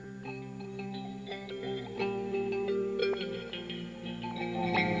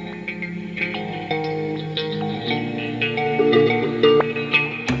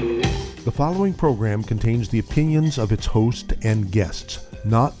following program contains the opinions of its host and guests,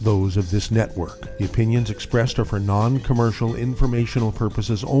 not those of this network. The opinions expressed are for non-commercial informational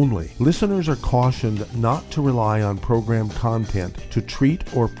purposes only. Listeners are cautioned not to rely on program content to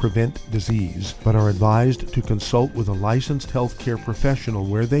treat or prevent disease, but are advised to consult with a licensed healthcare professional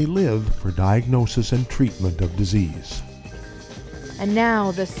where they live for diagnosis and treatment of disease. And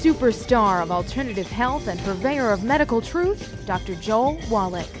now, the superstar of alternative health and purveyor of medical truth, Dr. Joel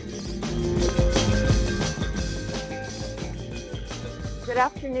Wallach. Good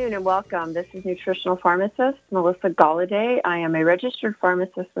afternoon and welcome. This is nutritional pharmacist Melissa Galladay. I am a registered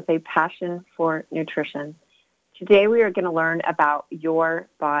pharmacist with a passion for nutrition. Today we are going to learn about your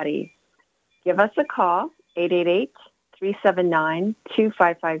body. Give us a call,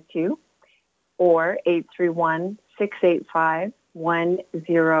 888-379-2552 or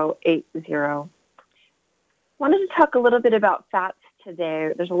 831-685-1080. Wanted to talk a little bit about fats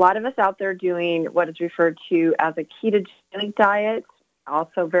today. There's a lot of us out there doing what is referred to as a ketogenic diet.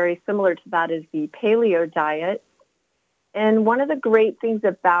 Also very similar to that is the paleo diet. And one of the great things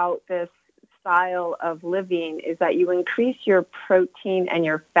about this style of living is that you increase your protein and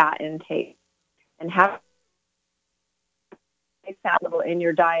your fat intake. And having a fat level in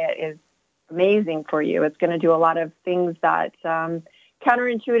your diet is amazing for you. It's going to do a lot of things that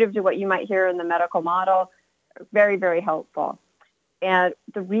counterintuitive to what you might hear in the medical model. Very, very helpful. And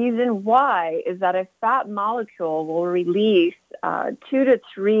the reason why is that a fat molecule will release 2 to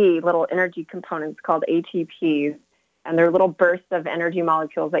 3 little energy components called ATPs, and they're little bursts of energy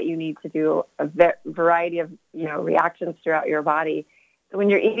molecules that you need to do a variety of reactions throughout your body. So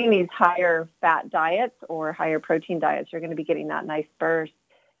when you're eating these higher fat diets or higher protein diets, you're going to be getting that nice burst.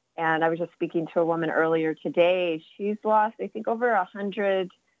 And I was just speaking to a woman earlier today. She's lost, I think, over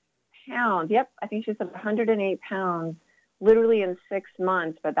 100 pounds. Yep, I think she's at 108 pounds. Literally in 6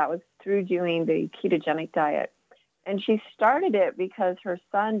 months, but that was through doing the ketogenic diet. And she started it because her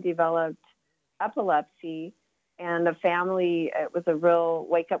son developed epilepsy, and the family, it was a real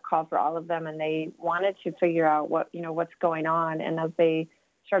wake-up call for all of them, and they wanted to figure out what's going on. And as they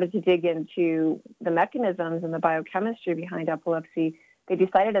started to dig into the mechanisms and the biochemistry behind epilepsy, they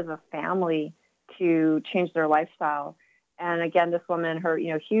decided as a family to change their lifestyle. And again, this woman, her,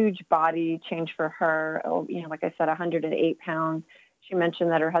 huge body change for her, like I said, 108 pounds. She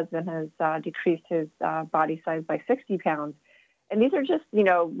mentioned that her husband has decreased his body size by 60 pounds. And these are just,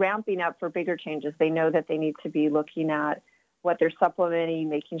 ramping up for bigger changes. They know that they need to be looking at what they're supplementing,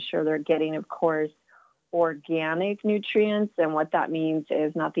 making sure they're getting, of course, organic nutrients. And what that means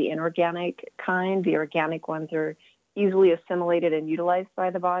is not the inorganic kind. The organic ones are easily assimilated and utilized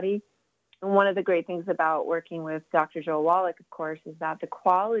by the body. And one of the great things about working with Dr. Joel Wallach, of course, is that the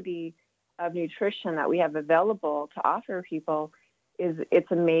quality of nutrition that we have available to offer people it's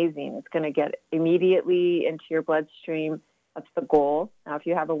amazing. It's going to get immediately into your bloodstream. That's the goal. Now, if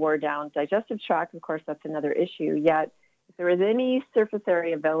you have a wore down digestive tract, of course, that's another issue. Yet, if there is any surface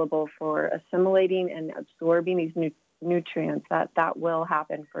area available for assimilating and absorbing these nutrients, that will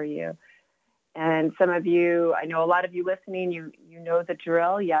happen for you. And some of you, I know a lot of you listening, you know the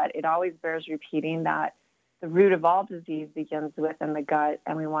drill, yet it always bears repeating that the root of all disease begins within the gut,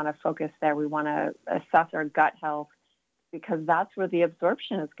 and we want to focus there. We want to assess our gut health because that's where the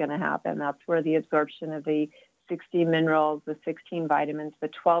absorption is going to happen. That's where the absorption of the 60 minerals, the 16 vitamins, the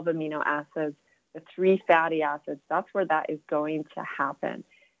 12 amino acids, the 3 fatty acids, that's where that is going to happen.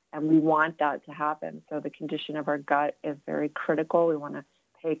 And we want that to happen. So the condition of our gut is very critical. We want to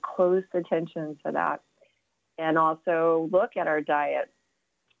pay close attention to that. And also look at our diet.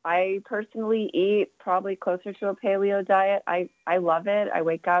 I personally eat probably closer to a paleo diet. I love it. I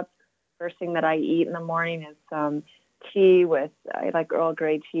wake up, first thing that I eat in the morning is tea I like Earl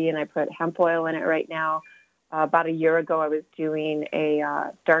Grey tea, and I put hemp oil in it right now. About a year ago, I was doing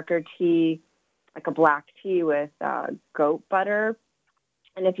a darker tea, like a black tea with goat butter.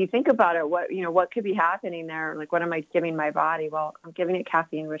 And if you think about it, what could be happening there? Like, what am I giving my body? Well, I'm giving it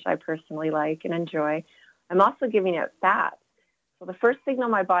caffeine, which I personally like and enjoy. I'm also giving it fat. So the first signal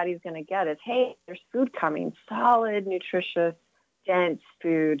my body is going to get is, hey, there's food coming, solid, nutritious, dense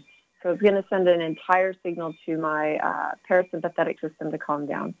food. So it's going to send an entire signal to my parasympathetic system to calm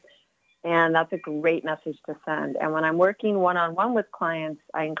down. And that's a great message to send. And when I'm working one-on-one with clients,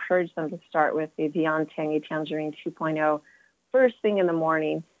 I encourage them to start with the Beyond Tangy Tangerine 2.0 first thing in the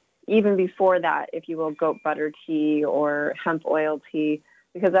morning, even before that, if you will, goat butter tea or hemp oil tea,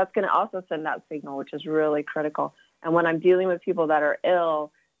 because that's going to also send that signal, which is really critical. And when I'm dealing with people that are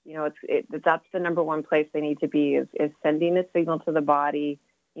ill, that's the number one place they need to be is sending a signal to the body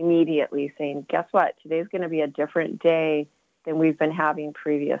immediately saying, guess what? Today's going to be a different day. than we've been having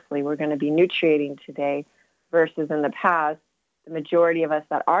previously. We're going to be nutriating today versus in the past, the majority of us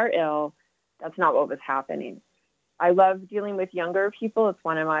that are ill, that's not what was happening. I love dealing with younger people. It's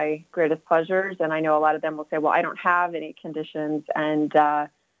one of my greatest pleasures. And I know a lot of them will say, well, I don't have any conditions. And,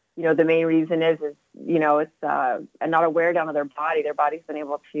 the main reason is it's not a wear down of their body. Their body's been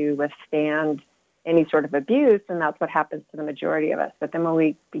able to withstand any sort of abuse, and that's what happens to the majority of us. But then when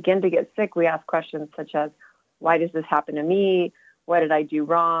we begin to get sick, we ask questions such as, why does this happen to me? What did I do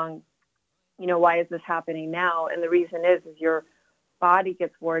wrong? Why is this happening now? And the reason is your body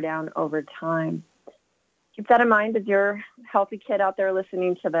gets wore down over time. Keep that in mind as you're a healthy kid out there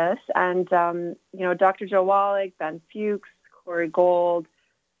listening to this. And, Dr. Joel Wallach, Ben Fuchs, Corey Gold,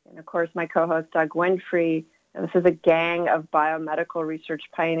 and, of course, my co-host, Doug Winfrey. And this is a gang of biomedical research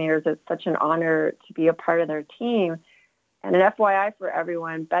pioneers. It's such an honor to be a part of their team. And an FYI for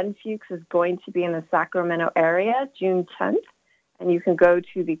everyone, Ben Fuchs is going to be in the Sacramento area June 10th. And you can go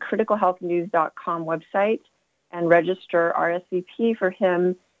to the criticalhealthnews.com website and register RSVP for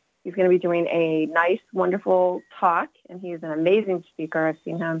him. He's going to be doing a nice, wonderful talk, and he's an amazing speaker. I've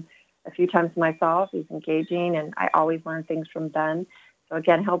seen him a few times myself. He's engaging, and I always learn things from Ben. So,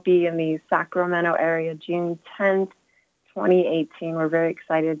 again, he'll be in the Sacramento area June 10th, 2018. We're very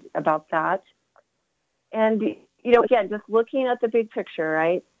excited about that. And, again, just looking at the big picture,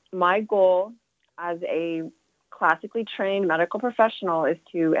 right, my goal as a classically trained medical professional is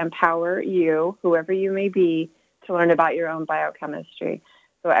to empower you, whoever you may be, to learn about your own biochemistry.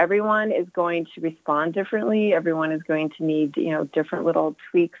 So everyone is going to respond differently. Everyone is going to need, different little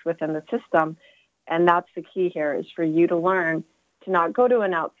tweaks within the system. And that's the key here, is for you to learn to not go to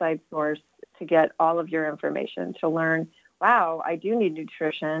an outside source to get all of your information, to learn, wow, I do need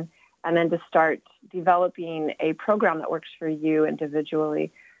nutrition, and then to start developing a program that works for you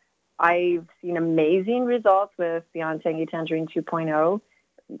individually. I've seen amazing results with Beyond Tangy Tangerine 2.0,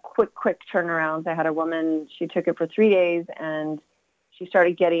 quick turnarounds. I had a woman, she took it for 3 days, and she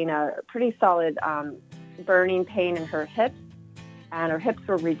started getting a pretty solid burning pain in her hips, and her hips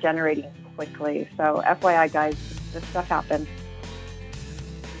were regenerating quickly. So FYI, guys, this stuff happens.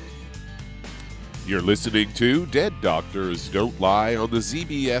 You're listening to Dead Doctors Don't Lie on the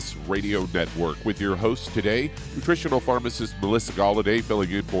ZBS Radio Network with your host today, nutritional pharmacist Melissa Galladay,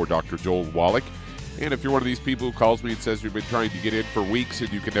 filling in for Dr. Joel Wallach. And if you're one of these people who calls me and says you've been trying to get in for weeks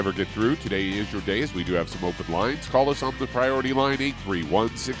and you can never get through, today is your day, as we do have some open lines. Call us on the priority line,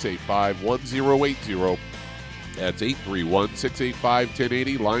 831-685-1080. That's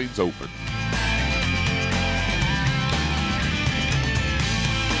 831-685-1080. Lines open.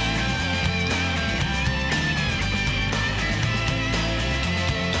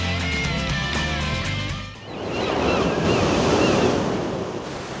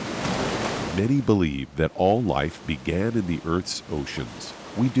 Many believe that all life began in the Earth's oceans.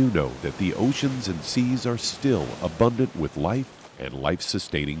 We do know that the oceans and seas are still abundant with life and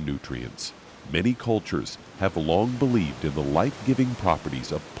life-sustaining nutrients. Many cultures have long believed in the life-giving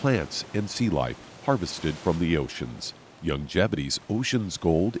properties of plants and sea life harvested from the oceans. Youngevity's Ocean's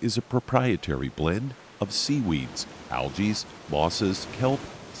Gold is a proprietary blend of seaweeds, algae, mosses, kelp,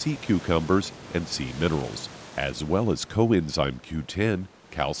 sea cucumbers, and sea minerals, as well as coenzyme Q10,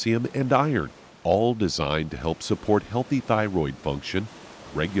 calcium, and iron, all designed to help support healthy thyroid function,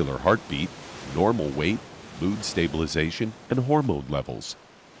 regular heartbeat, normal weight, mood stabilization, and hormone levels.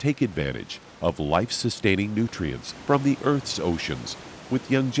 Take advantage of life-sustaining nutrients from the Earth's oceans with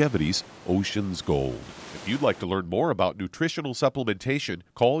Youngevity's Ocean's Gold. If you'd like to learn more about nutritional supplementation,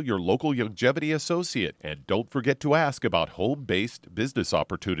 call your local Youngevity associate, and don't forget to ask about home-based business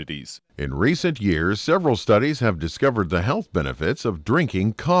opportunities. In recent years, several studies have discovered the health benefits of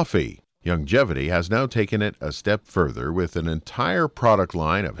drinking coffee. Youngevity has now taken it a step further with an entire product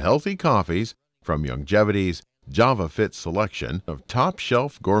line of healthy coffees from Youngevity's JavaFit selection of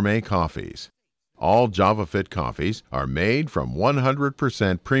top-shelf gourmet coffees. All JavaFit coffees are made from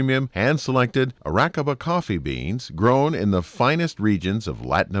 100% premium hand-selected Arabica coffee beans grown in the finest regions of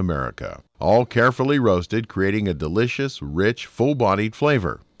Latin America, all carefully roasted, creating a delicious, rich, full-bodied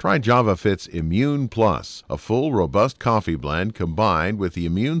flavor. Try JavaFit's Immune Plus, a full, robust coffee blend combined with the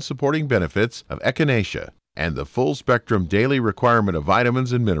immune-supporting benefits of echinacea and the full-spectrum daily requirement of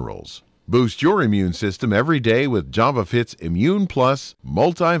vitamins and minerals. Boost your immune system every day with JavaFit's Immune Plus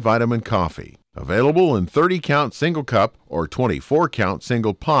multivitamin coffee. Available in 30-count single cup or 24-count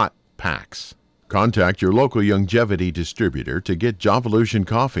single pot packs. Contact your local Youngevity distributor to get Javalution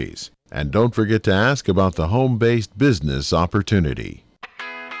coffees. And don't forget to ask about the home-based business opportunity.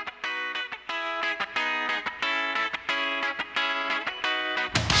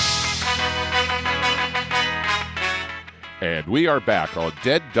 And we are back on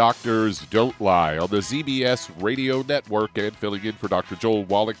Dead Doctors Don't Lie on the ZBS Radio Network. And filling in for Dr. Joel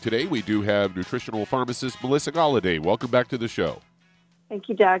Wallach today, we do have nutritional pharmacist Melissa Galladay. Welcome back to the show. Thank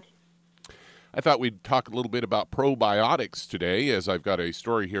you, Doug. I thought we'd talk a little bit about probiotics today, as I've got a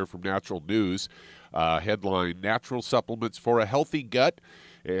story here from Natural News. Headline, Natural Supplements for a Healthy Gut.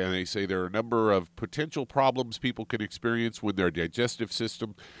 And they say there are a number of potential problems people can experience with their digestive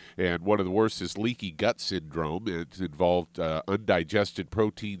system. And one of the worst is leaky gut syndrome. It's involved undigested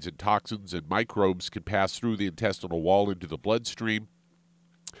proteins and toxins and microbes can pass through the intestinal wall into the bloodstream.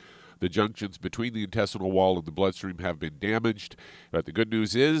 The junctions between the intestinal wall and the bloodstream have been damaged. But the good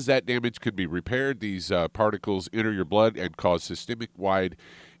news is that damage can be repaired. These particles enter your blood and cause systemic-wide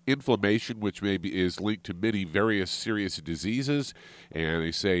inflammation, which is linked to many various serious diseases. And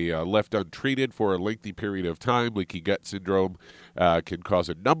they say left untreated for a lengthy period of time, leaky gut syndrome can cause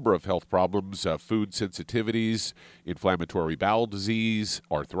a number of health problems, food sensitivities, inflammatory bowel disease,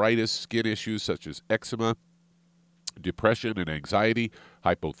 arthritis, skin issues such as eczema, depression and anxiety,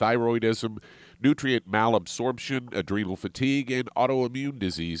 hypothyroidism, nutrient malabsorption, adrenal fatigue, and autoimmune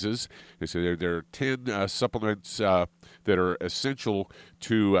diseases. They say there are 10 supplements that are essential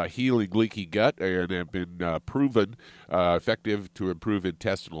to healing leaky gut and have been proven effective to improve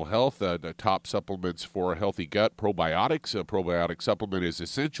intestinal health. The top supplements for a healthy gut, probiotics. A probiotic supplement is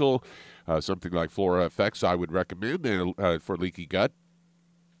essential. Something like Flora Effects I would recommend for leaky gut.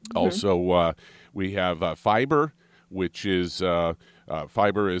 Mm-hmm. Also, we have fiber, which is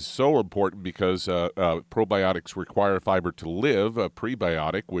fiber is so important because probiotics require fiber to live. A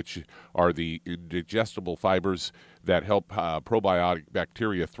prebiotic, which are the indigestible fibers that help probiotic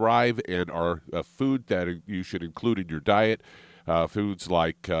bacteria thrive and are a food that you should include in your diet. Foods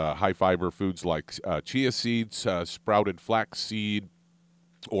like high fiber foods like chia seeds, sprouted flaxseed,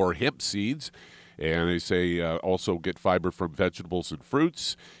 or hemp seeds. And they say also get fiber from vegetables and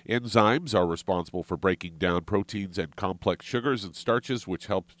fruits. Enzymes are responsible for breaking down proteins and complex sugars and starches, which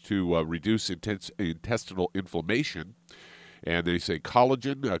help to reduce intestinal inflammation. And they say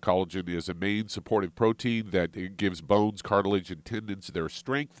collagen. Collagen is a main supportive protein that gives bones, cartilage, and tendons their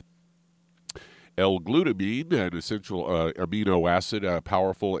strength. L-glutamine, an essential amino acid, a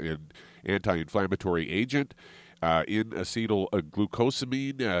powerful and anti-inflammatory agent.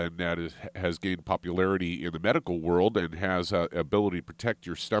 N-acetyl-glucosamine, and that has gained popularity in the medical world and has ability to protect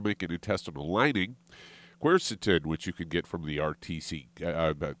your stomach and intestinal lining. Quercetin, which you can get from the RTC,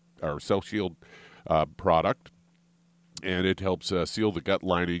 our Cell Shield product, and it helps seal the gut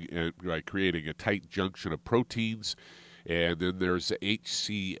lining by creating a tight junction of proteins. And then there's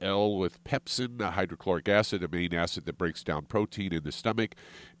HCl with pepsin, hydrochloric acid, a main acid that breaks down protein in the stomach.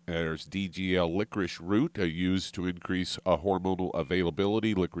 There's DGL licorice root, used to increase hormonal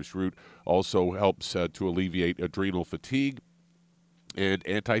availability. Licorice root also helps to alleviate adrenal fatigue. And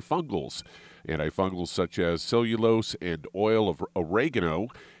antifungals. Antifungals such as cellulose and oil of oregano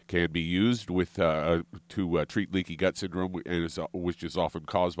can be used with to treat leaky gut syndrome, which is often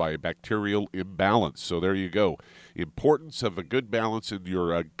caused by a bacterial imbalance. So there you go. Importance of a good balance in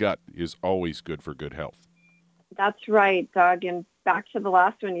your gut is always good for good health. That's right, Doug. And back to the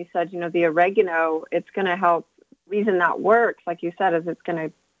last one you said, the oregano, it's going to help. Reason that works, like you said, is it's going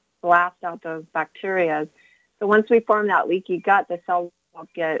to blast out those bacteria. So once we form that leaky gut, the cells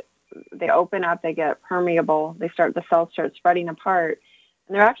they open up, they get permeable, the cells start spreading apart.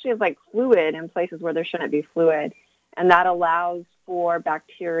 And there actually is like fluid in places where there shouldn't be fluid. And that allows for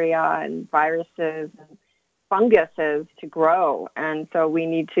bacteria and viruses and funguses to grow. And so we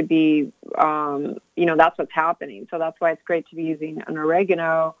need to be, that's what's happening. So that's why it's great to be using an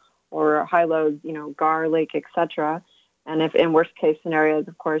oregano or high load, garlic, etc. And if in worst case scenarios,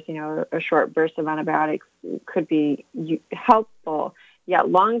 of course, a short burst of antibiotics could be helpful. Yet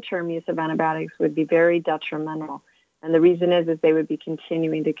long-term use of antibiotics would be very detrimental. And the reason is they would be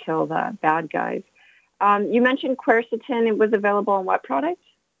continuing to kill the bad guys. You mentioned quercetin. It was available in what product?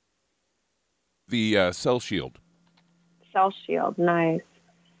 The Cell Shield. Cell Shield, nice.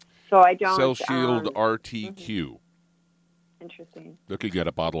 So I don't... Cell Shield RTQ. Mm-hmm. Interesting. Looking at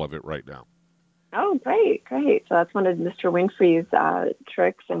a bottle of it right now. Oh, great. So that's one of Mr. Winfrey's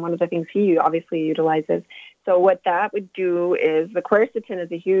tricks and one of the things he obviously utilizes. So what that would do is the quercetin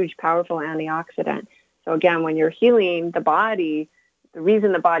is a huge, powerful antioxidant. So again, when you're healing the body, the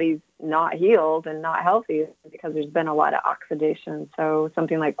reason the body's not healed and not healthy is because there's been a lot of oxidation. So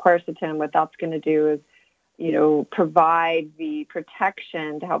something like quercetin, what that's going to do is, provide the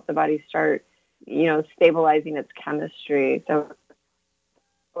protection to help the body start, stabilizing its chemistry. So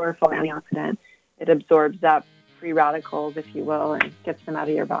powerful antioxidant. It absorbs up free radicals, if you will, and gets them out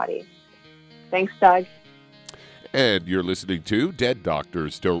of your body. Thanks, Doug. And you're listening to Dead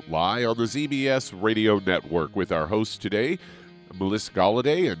Doctors Don't Lie on the ZBS Radio Network with our host today, Melissa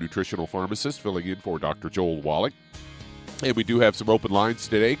Galladay, a nutritional pharmacist filling in for Dr. Joel Wallach. And we do have some open lines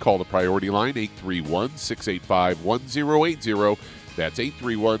today. Call the priority line, 831-685-1080. That's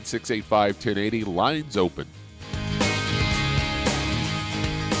 831-685-1080. Lines open.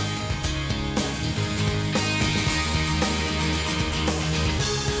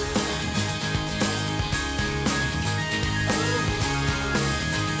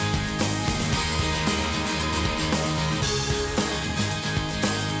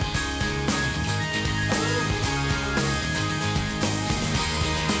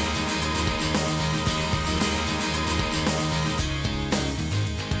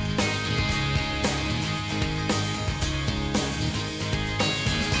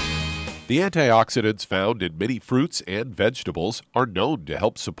 The antioxidants found in many fruits and vegetables are known to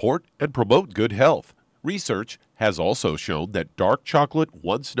help support and promote good health. Research has also shown that dark chocolate,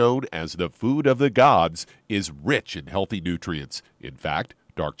 once known as the food of the gods, is rich in healthy nutrients. In fact,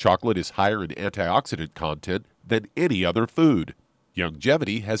 dark chocolate is higher in antioxidant content than any other food.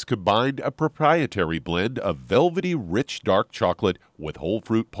 Youngevity has combined a proprietary blend of velvety rich dark chocolate with whole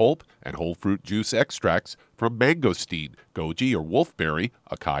fruit pulp and whole fruit juice extracts from mangosteen, goji or wolfberry,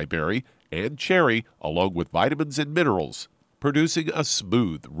 acai berry, and cherry, along with vitamins and minerals, producing a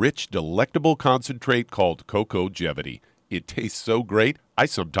smooth, rich, delectable concentrate called Cocogevity. It tastes so great, I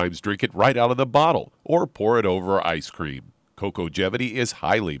sometimes drink it right out of the bottle or pour it over ice cream. Cocogevity is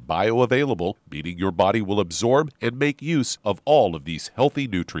highly bioavailable, meaning your body will absorb and make use of all of these healthy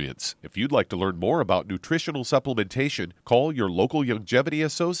nutrients. If you'd like to learn more about nutritional supplementation, call your local Youngevity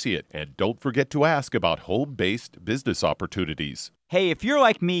associate, and don't forget to ask about home-based business opportunities. Hey, if you're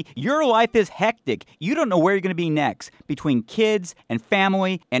like me, your life is hectic. You don't know where you're going to be next. Between kids and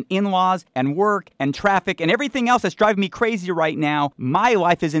family and in-laws and work and traffic and everything else that's driving me crazy right now, my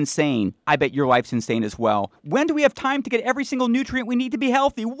life is insane. I bet your life's insane as well. When do we have time to get every single nutrient we need to be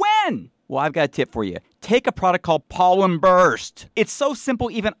healthy? When? Well, I've got a tip for you. Take a product called Pollen Burst. It's so simple,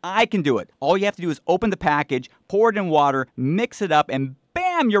 even I can do it. All you have to do is open the package, pour it in water, mix it up, and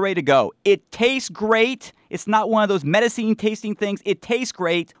bam, you're ready to go. It tastes great. It's not one of those medicine tasting things. It tastes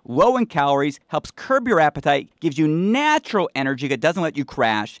great, low in calories, helps curb your appetite, gives you natural energy that doesn't let you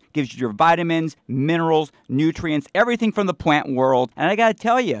crash, gives you your vitamins, minerals, nutrients, everything from the plant world. And I gotta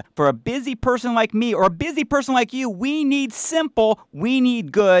tell you, for a busy person like me or a busy person like you, we need simple, we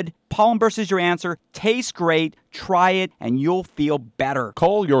need good. Pollen Burst is your answer. Tastes great. Try it, and you'll feel better.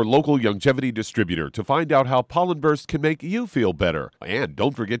 Call your local Youngevity distributor to find out how Pollen Burst can make you feel better. And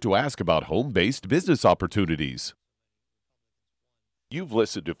don't forget to ask about home-based business opportunities. You've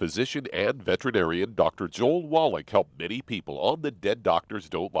listened to physician and veterinarian Dr. Joel Wallach help many people on the Dead Doctors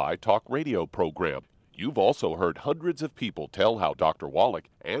Don't Lie talk radio program. You've also heard hundreds of people tell how Dr. Wallach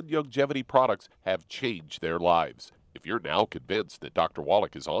and Youngevity products have changed their lives. If you're now convinced that Dr.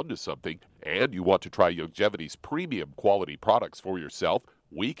 Wallach is onto something and you want to try Youngevity's premium quality products for yourself,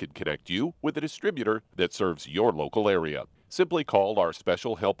 we can connect you with a distributor that serves your local area. Simply call our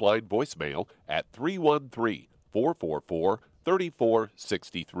special helpline voicemail at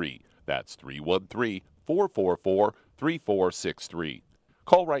 313-444-3463. That's 313-444-3463.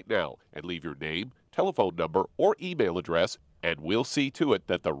 Call right now and leave your name, telephone number, or email address, and we'll see to it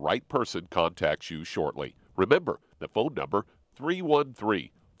that the right person contacts you shortly. Remember, the phone number,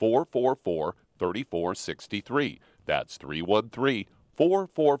 313-444-3463. That's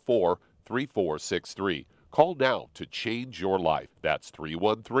 313-444-3463. Call now to change your life. That's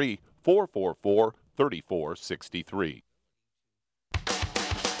 313-444-3463.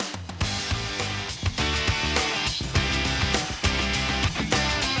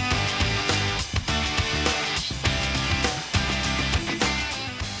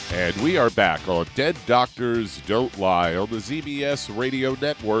 And we are back on Dead Doctors Don't Lie on the ZBS Radio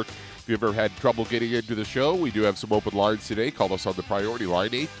Network. If you ever had trouble getting into the show, we do have some open lines today. Call us on the priority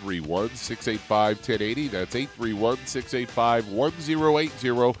line, 831-685-1080. That's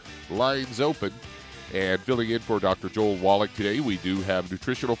 831-685-1080. Lines open. And filling in for Dr. Joel Wallach today, we do have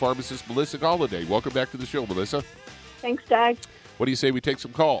nutritional pharmacist Melissa Galladay. Welcome back to the show, Melissa. Thanks, Doug. What do you say we take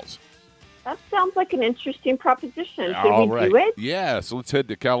some calls? That sounds like an interesting proposition. Should All we right. do it? Yeah, so let's head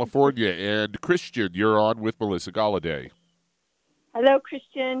to California. And Christian, you're on with Melissa Galladay. Hello,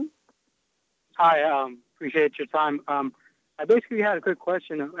 Christian. Hi, appreciate your time. I basically had a quick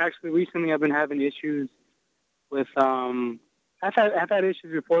question. Actually, recently I've been having issues with, I've had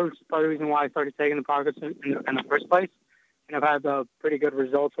issues before, which is part of the reason why I started taking the products in the first place. And I've had pretty good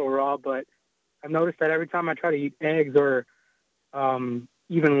results overall, but I've noticed that every time I try to eat eggs or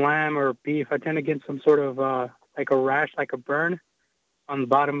even lamb or beef, I tend to get some sort of like a rash, like a burn on the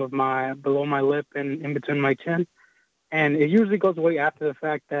bottom of below my lip and in between my chin. And it usually goes away after the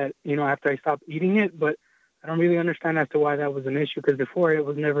fact that, after I stop eating it, but I don't really understand as to why that was an issue, because before it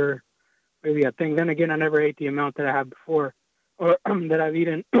was never really a thing. Then again, I never ate the amount that I had before, or that I've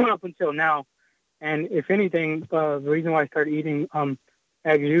eaten up until now. And if anything, the reason why I started eating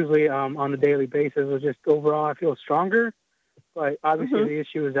eggs usually on a daily basis was just overall I feel stronger. But obviously the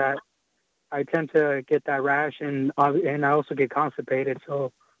issue is that I tend to get that rash, and I also get constipated.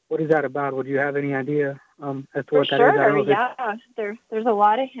 So what is that about? Would you have any idea as to what that is? I don't know there's a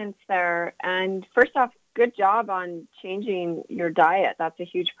lot of hints there. And first off, good job on changing your diet. That's a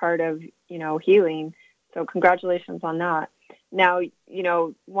huge part of, healing. So congratulations on that. Now,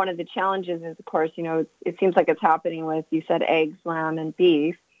 one of the challenges is, of course, it seems like it's happening with, you said, eggs, lamb, and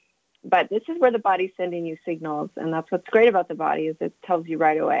beef. But this is where the body's sending you signals. And that's what's great about the body, is it tells you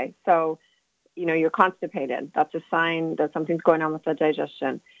right away. So, you're constipated. That's a sign that something's going on with the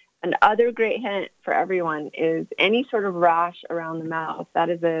digestion. Another great hint for everyone is any sort of rash around the mouth. That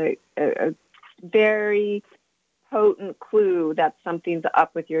is a very potent clue that something's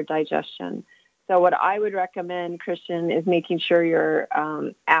up with your digestion. So what I would recommend, Christian, is making sure you're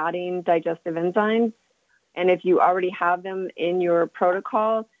adding digestive enzymes. And if you already have them in your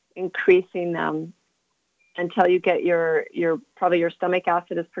protocol, increasing them until you get probably your stomach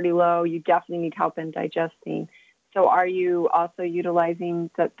acid is pretty low. You definitely need help in digesting. So are you also utilizing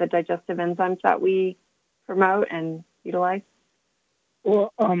the digestive enzymes that we promote and utilize?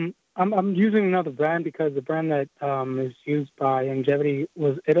 Well, I'm using another brand, because the brand that is used by Youngevity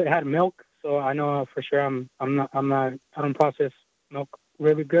it had milk, so I know for sure I don't process milk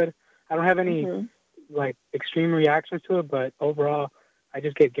really good. I don't have any like extreme reactions to it, but overall I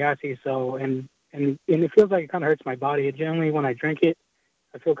just get gassy. So and it feels like it kind of hurts my body. Generally, when I drink it,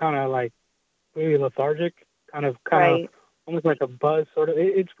 I feel kind of like really lethargic. Kind of almost like a buzz, sort of.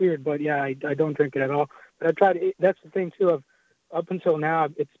 It's weird, but yeah, I don't drink it at all. But I tried. That's the thing too. Up until now,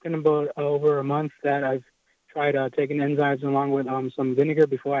 it's been about over a month that I've tried taking enzymes along with some vinegar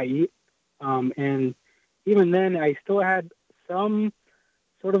before I eat. And even then, I still had some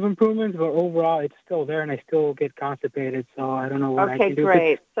sort of improvements, but overall, it's still there, and I still get constipated. So I don't know what I can do. Okay,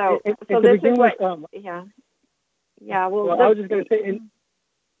 great. So this is what. Yeah. Well, I was just going to say.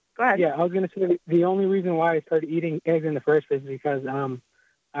 Go ahead. Yeah, I was going to say the only reason why I started eating eggs in the first place is because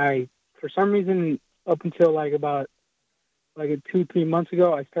I, for some reason, up until about 2-3 months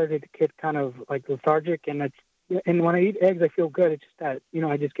ago, I started to get kind of like lethargic, and when I eat eggs, I feel good. It's just that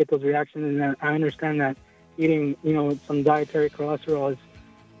I just get those reactions, and I understand that eating some dietary cholesterol is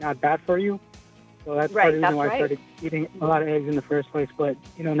not bad for you. So that's part of the reason why I started eating a lot of eggs in the first place. But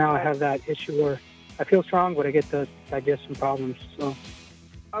now I have that issue where I feel strong, but I get the digestion problems. So.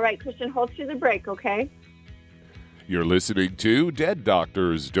 All right, Christian, hold through the break, okay? You're listening to Dead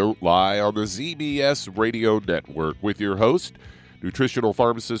Doctors Don't Lie on the ZBS Radio Network with your host, nutritional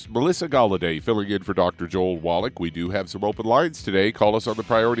pharmacist Melissa Galladay, filling in for Dr. Joel Wallach. We do have some open lines today. Call us on the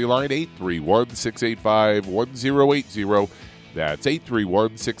priority line, 831-685-1080. That's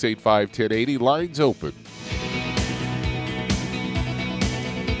 831-685-1080. Lines open.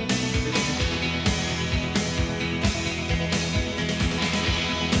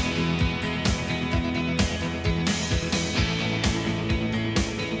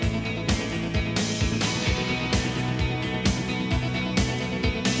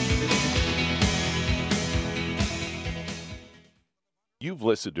 You've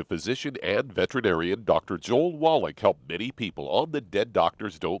listened to physician and veterinarian Dr. Joel Wallach help many people on the Dead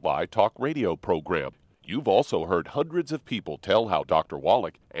Doctors Don't Lie talk radio program. You've also heard hundreds of people tell how Dr.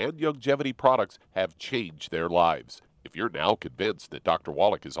 Wallach and Youngevity products have changed their lives. If you're now convinced that Dr.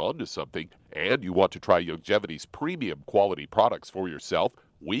 Wallach is onto something and you want to try Youngevity's premium quality products for yourself,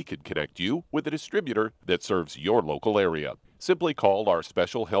 we can connect you with a distributor that serves your local area. Simply call our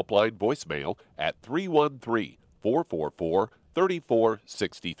special helpline voicemail at 313-444-3463.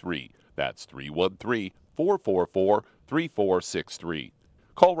 That's 313-444-3463.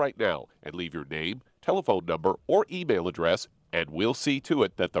 Call right now and leave your name, telephone number, or email address, and we'll see to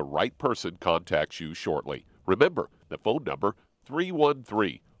it that the right person contacts you shortly. Remember, the phone number,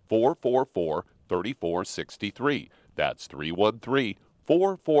 313-444-3463. That's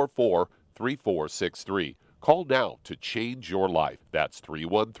 313-444-3463. Call now to change your life. That's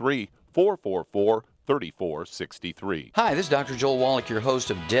 313-444-3463. Hi, this is Dr. Joel Wallach, your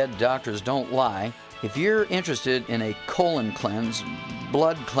host of Dead Doctors Don't Lie. If you're interested in a colon cleanse,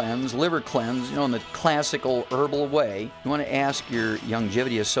 blood cleanse, liver cleanse, in the classical herbal way, you want to ask your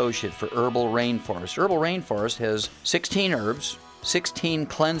Youngevity associate for Herbal Rainforest. Herbal Rainforest has 16 herbs, 16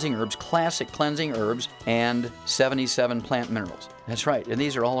 cleansing herbs, classic cleansing herbs, and 77 plant minerals. That's right, and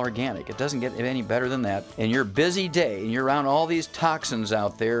these are all organic. It doesn't get any better than that. In your busy day, and you're around all these toxins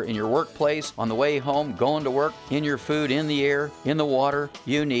out there in your workplace, on the way home, going to work, in your food, in the air, in the water,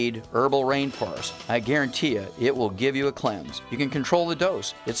 you need Herbal Rainforest. I guarantee you, it will give you a cleanse. You can control the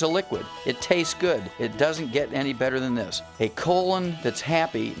dose. It's a liquid. It tastes good. It doesn't get any better than this. A colon that's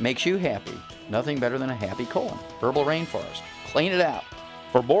happy makes you happy. Nothing better than a happy colon. Herbal Rainforest. Clean it out.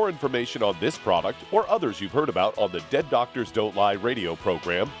 For more information on this product or others you've heard about on the Dead Doctors Don't Lie radio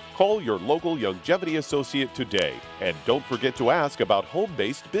program, call your local Youngevity associate today. And don't forget to ask about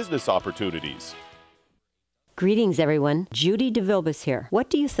home-based business opportunities. Greetings, everyone. Judy DeVilbus here. What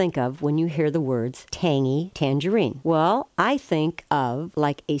do you think of when you hear the words tangy tangerine? Well, I think of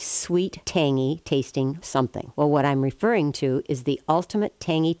like a sweet, tangy tasting something. Well, what I'm referring to is the Ultimate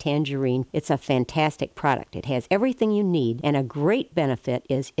Tangy Tangerine. It's a fantastic product. It has everything you need, and a great benefit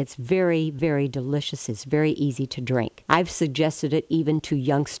is it's very, very delicious. It's very easy to drink. I've suggested it even to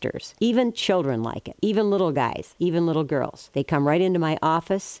youngsters. Even children like it. Even little guys. Even little girls. They come right into my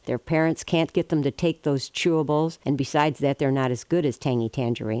office. Their parents can't get them to take those chewables, and besides that, they're not as good as Tangy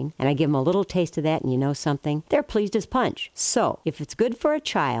Tangerine. And I give them a little taste of that, and you know something? They're pleased as punch. So, if it's good for a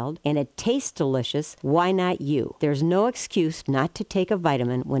child and it tastes delicious, why not you? There's no excuse not to take a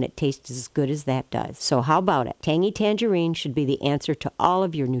vitamin when it tastes as good as that does. So how about it? Tangy Tangerine should be the answer to all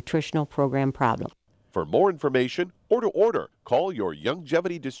of your nutritional program problems. For more information or to order, call your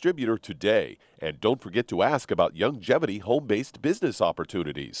Youngevity distributor today. And don't forget to ask about Youngevity home-based business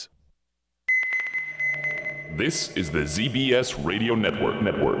opportunities. This is the ZBS Radio Network.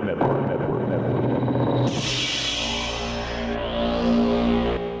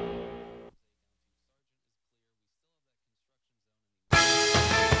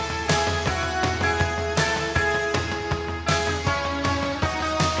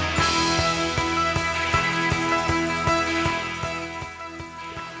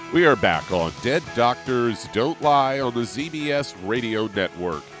 We are back on Dead Doctors Don't Lie on the ZBS Radio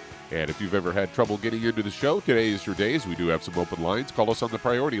Network. And if you've ever had trouble getting into the show, today is your day, as we do have some open lines. Call us on the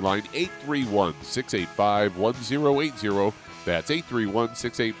priority line, 831-685-1080. That's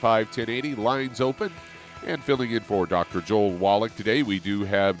 831-685-1080. Lines open. And filling in for Dr. Joel Wallach today, we do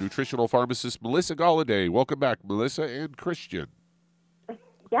have nutritional pharmacist Melissa Galladay. Welcome back, Melissa and Christian.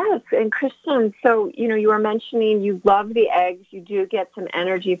 Yes, and Christian, so, you were mentioning you love the eggs. You do get some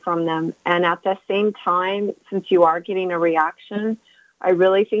energy from them. And at the same time, since you are getting a reaction, I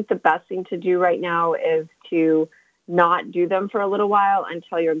really think the best thing to do right now is to not do them for a little while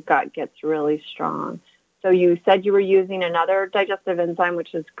until your gut gets really strong. So you said you were using another digestive enzyme,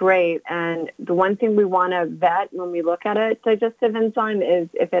 which is great. And the one thing we want to vet when we look at a digestive enzyme is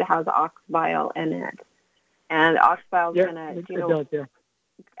if it has ox bile in it. And ox bile is going to,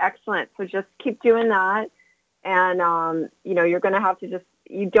 excellent. So just keep doing that. And, you're going to have to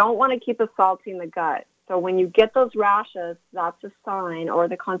you don't want to keep assaulting the gut. So when you get those rashes, that's a sign, or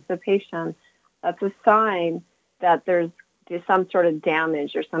the constipation, that's a sign that there's some sort of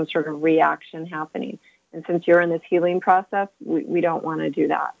damage or some sort of reaction happening. And since you're in this healing process, we don't want to do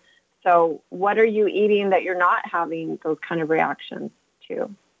that. So what are you eating that you're not having those kind of reactions to?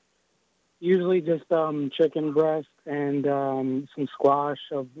 Usually just chicken breast and some squash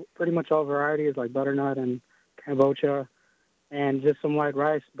of pretty much all varieties like butternut and kombucha and just some white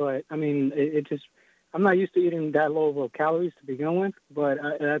rice. But, it just... I'm not used to eating that low of calories to begin with, but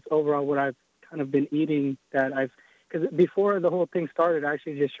that's overall what I've kind of been eating. Because before the whole thing started, I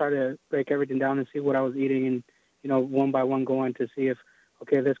actually just tried to break everything down and see what I was eating, and one by one going to see if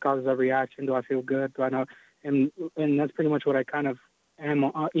this causes a reaction. Do I feel good? Do I know? And that's pretty much what I kind of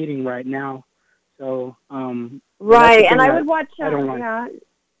am eating right now. So right, and I would watch.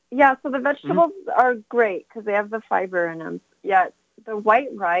 Yeah. So the vegetables are great because they have the fiber in them. Yet the white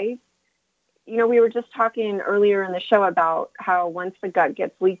rice. We were just talking earlier in the show about how once the gut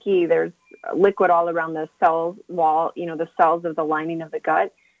gets leaky, there's liquid all around the cell wall, the cells of the lining of the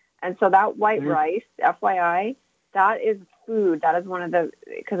gut. And so that white rice, FYI, that is food. That is one of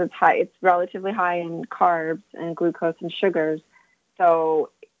because it's relatively high in carbs and glucose and sugars.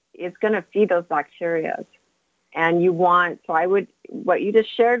 So it's going to feed those bacteria. And what you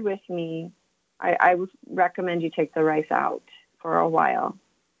just shared with me, I would recommend you take the rice out for a while.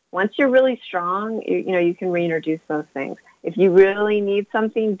 Once you're really strong, you can reintroduce those things. If you really need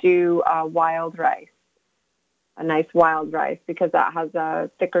something, do wild rice, a nice wild rice, because that has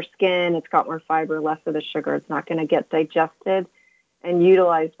a thicker skin. It's got more fiber, less of the sugar. It's not going to get digested and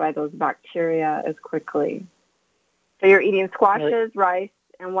utilized by those bacteria as quickly. So you're eating squashes, rice,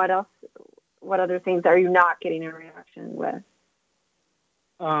 and what else? What other things are you not getting a reaction with?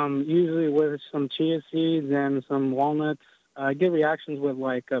 usually with some chia seeds and some walnuts. I get reactions with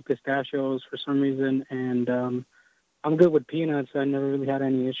like pistachios for some reason, and I'm good with peanuts. I never really had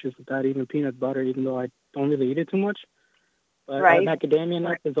any issues with that, even peanut butter, even though I don't really eat it too much. But Right. macadamia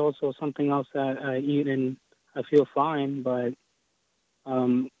nuts is also something else that I eat and I feel fine. But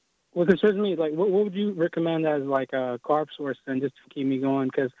what concerns me, like, what would you recommend as like a carb source then, just to keep me going?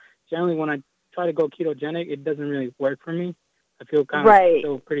 Because generally when I try to go ketogenic, it doesn't really work for me. I feel kind of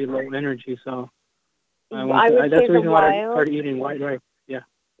still pretty low energy, so that's the reason why I started eating white rice. Yeah.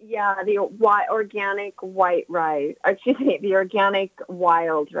 Yeah, the organic white rice. Excuse me, the organic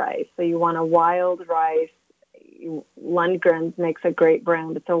wild rice. So you want a wild rice. Lundgren's makes a great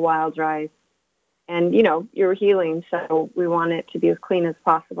brand. It's a wild rice. And, you know, you're healing, so we want it to be as clean as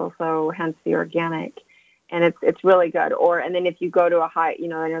possible, so hence the organic. And it's really good. And then if you go to a high, you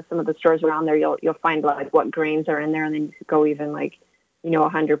know, I know some of the stores around there, you'll find like what grains are in there, and then you go even like, you know,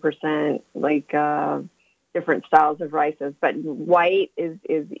 100% like different styles of rices. But white is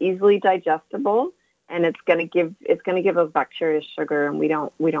easily digestible, and it's going to give those bacteria sugar, and we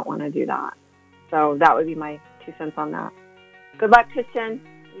don't want to do that. So that would be my 2 cents on that. Good luck, Christian.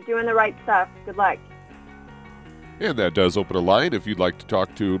 You're doing the right stuff. Good luck. And that does open a line. If you'd like to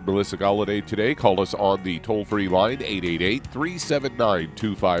talk to Melissa Galladay today, call us on the toll-free line,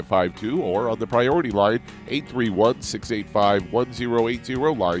 888-379-2552, or on the priority line,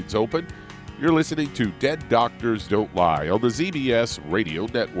 831-685-1080. Lines open. You're listening to Dead Doctors Don't Lie on the ZBS Radio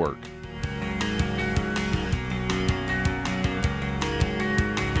Network.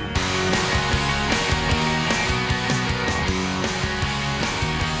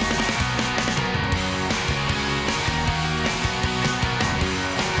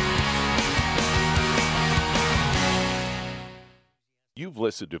 You've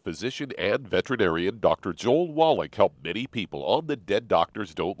listened to physician and veterinarian Dr. Joel Wallach help many people on the Dead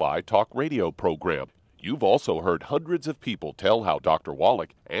Doctors Don't Lie talk radio program. You've also heard hundreds of people tell how Dr.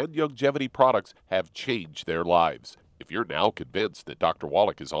 Wallach and Youngevity products have changed their lives. If you're now convinced that Dr.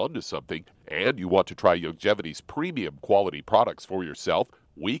 Wallach is onto something and you want to try Youngevity's premium quality products for yourself,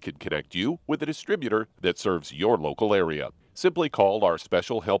 we can connect you with a distributor that serves your local area. Simply call our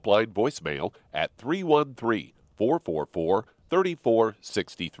special helpline voicemail at 313-444-3463.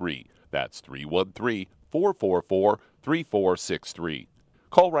 That's 313-444-3463.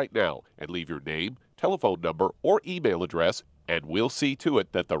 Call right now and leave your name, telephone number, or email address, and we'll see to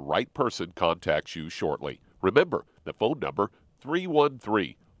it that the right person contacts you shortly. Remember, the phone number,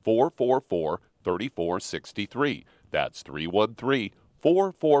 313-444-3463. That's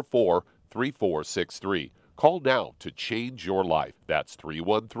 313-444-3463. Call now to change your life. That's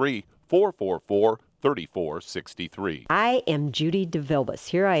 313-444-3463. I am Judy DeVilbus.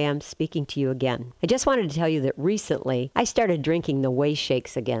 Here I am speaking to you again. I just wanted to tell you that recently I started drinking the Whey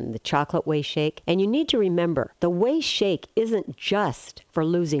Shakes again, the chocolate Whey Shake. And you need to remember, the Whey Shake isn't just for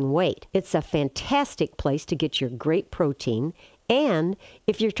losing weight. It's a fantastic place to get your great protein. And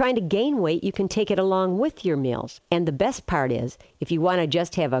if you're trying to gain weight, you can take it along with your meals. And the best part is, if you want to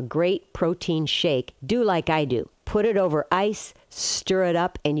just have a great protein shake, do like I do. Put it over ice, stir it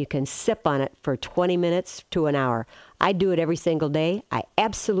up, and you can sip on it for 20 minutes to an hour. I do it every single day. I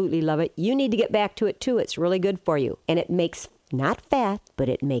absolutely love it. You need to get back to it too. It's really good for you. And it makes not fat, but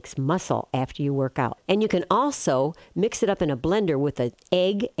it makes muscle after you work out. And you can also mix it up in a blender with an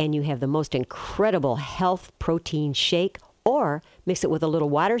egg, and you have the most incredible health protein shake. Or mix it with a little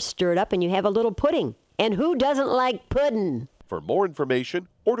water, stir it up, and you have a little pudding. And who doesn't like pudding? For more information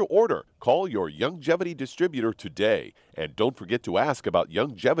or to order, call your Youngevity distributor today. And don't forget to ask about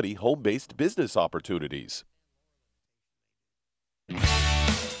Youngevity home-based business opportunities.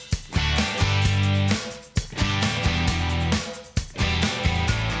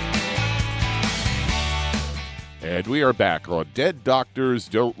 And we are back on Dead Doctors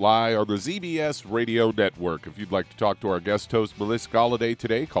Don't Lie on the ZBS Radio Network. If you'd like to talk to our guest host, Melissa Galladay,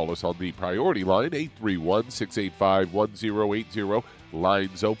 today, call us on the priority line, 831-685-1080.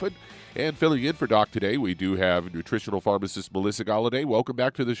 Lines open. And filling in for Doc today, we do have nutritional pharmacist Melissa Galladay. Welcome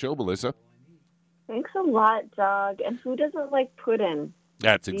back to the show, Melissa. Thanks a lot, Doug. And who doesn't like pudding?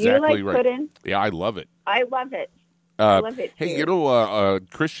 That's exactly Do you like right. pudding? Yeah, I love it. I love it. I love it too. Hey, you know,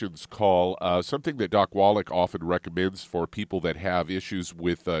 Christians call something that Doc Wallach often recommends for people that have issues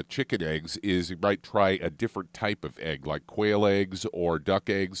with chicken eggs is you might try a different type of egg, like quail eggs or duck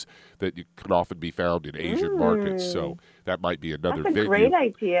eggs that can often be found in Asian markets. So that might be another venue. That's a great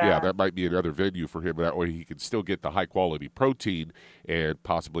idea. Yeah, that might be another venue for him. That way he can still get the high-quality protein and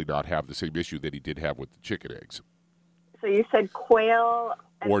possibly not have the same issue that he did have with the chicken eggs. So you said quail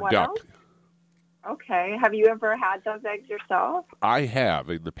and or what duck. else? Okay. Have you ever had those eggs yourself? I have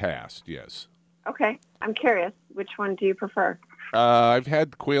in the past, yes. Okay. I'm curious. Which one do you prefer? I've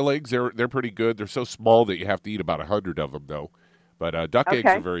had quail eggs. They're pretty good. They're so small that you have to eat about 100 of them, though. But duck eggs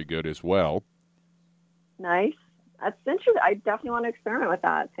are Okay. very good as well. Nice. That's interesting. I definitely want to experiment with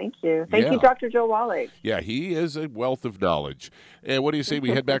that. Thank you. Thank you, Yeah. Dr. Joe Wallach. Yeah, he is a wealth of knowledge. And what do you say we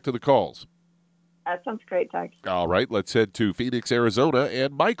head back to the calls? That sounds great, Doug. All right, let's head to Phoenix, Arizona.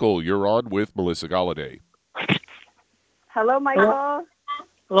 And Michael, you're on with Melissa Galladay. Hello, Michael.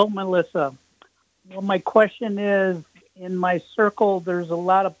 Hello, Melissa. Well, my question is, in my circle, there's a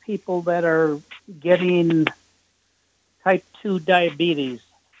lot of people that are getting type 2 diabetes,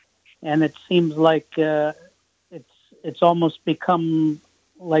 and it seems like it's almost become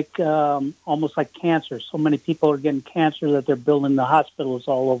like almost like cancer. So many people are getting cancer that they're building the hospitals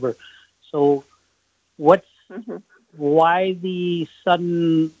all over. So why the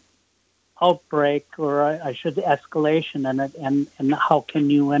sudden outbreak, or I should escalation in it, and how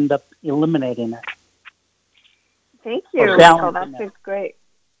can you end up eliminating it? Thank you, Michael. That's great.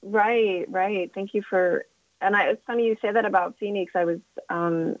 Right. Thank you for. And it's funny you say that about Phoenix. I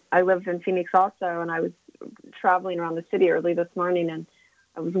lived in Phoenix also, and I was traveling around the city early this morning, and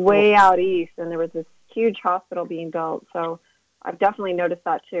I was way out east, and there was this huge hospital being built. So I've definitely noticed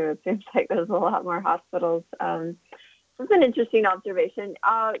that too. It seems like there's a lot more hospitals. It's an interesting observation.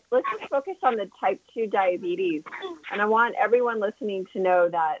 Let's just focus on the type 2 diabetes. And I want everyone listening to know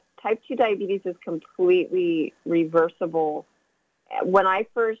that type 2 diabetes is completely reversible. When I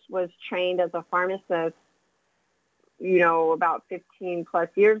first was trained as a pharmacist, about 15 plus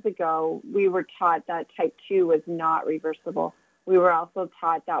years ago, we were taught that type 2 was not reversible. We were also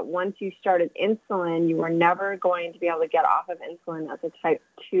taught that once you started insulin, you were never going to be able to get off of insulin as a type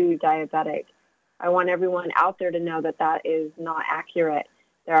 2 diabetic. I want everyone out there to know that that is not accurate.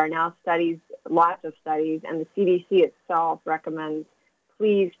 There are now studies, lots of studies, and the CDC itself recommends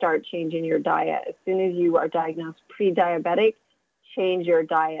please start changing your diet. As soon as you are diagnosed pre-diabetic, change your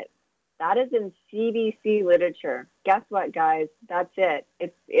diet. That is in CDC literature. Guess what, guys? That's it.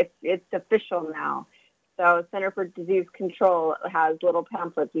 It's official now. So Center for Disease Control has little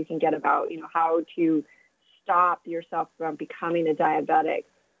pamphlets you can get about, how to stop yourself from becoming a diabetic.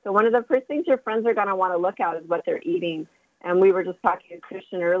 So one of the first things your friends are going to want to look at is what they're eating. And we were just talking to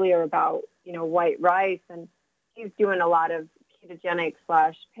Christian earlier about, white rice, and he's doing a lot of ketogenic /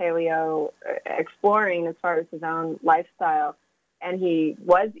 paleo exploring as far as his own lifestyle. And he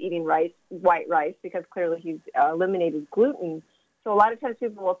was eating white rice, because clearly he's eliminated gluten. So a lot of times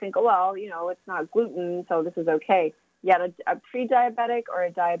people will think, it's not gluten, so this is okay. Yet a pre-diabetic or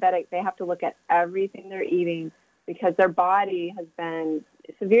a diabetic, they have to look at everything they're eating, because their body has been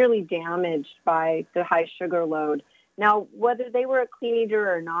severely damaged by the high sugar load. Now, whether they were a clean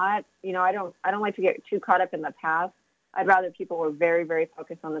eater or not, I don't like to get too caught up in the past. I'd rather people were very, very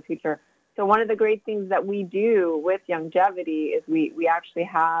focused on the future. So one of the great things that we do with Youngevity is we actually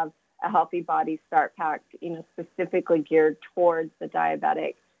have a Healthy Body Start Pack, specifically geared towards the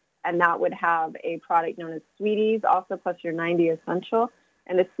diabetic. And that would have a product known as Sweeties, also plus your 90 Essential.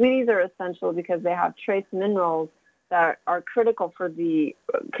 And the Sweeties are essential because they have trace minerals that are critical for the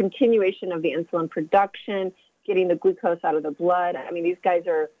continuation of the insulin production, getting the glucose out of the blood. I mean, these guys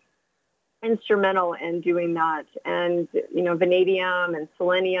are instrumental in doing that. And, vanadium and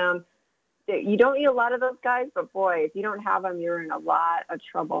selenium, you don't need a lot of those guys, but boy, if you don't have them, you're in a lot of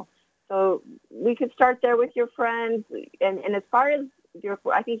trouble. So we could start there with your friends. And as far as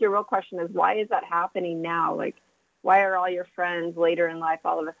I think your real question is, why is that happening now? Like, why are all your friends later in life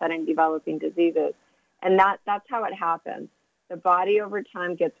all of a sudden developing diseases? And that's how it happens. The body over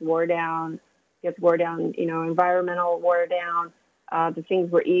time gets wore down, environmental wore down, the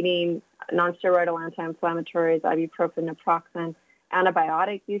things we're eating, non-steroidal anti-inflammatories, ibuprofen, naproxen,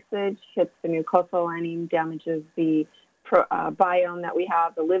 antibiotic usage hits the mucosal lining, damages the biome that we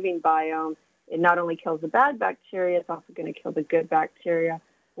have, the living biome. It not only kills the bad bacteria, it's also going to kill the good bacteria.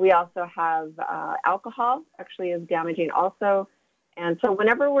 We also have alcohol, actually is damaging also. And so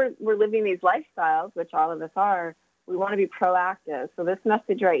whenever we're living these lifestyles, which all of us are, we want to be proactive. So this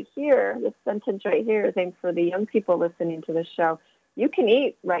message right here, this sentence right here is aimed for the young people listening to this show. You can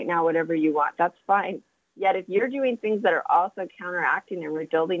eat right now whatever you want. That's fine. Yet if you're doing things that are also counteracting and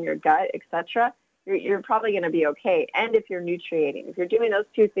rebuilding your gut, etc., you're probably going to be okay. And if you're nutriating, if you're doing those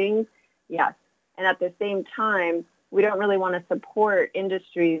two things, yes. And at the same time, we don't really want to support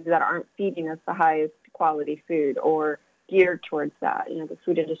industries that aren't feeding us the highest quality food or geared towards that. The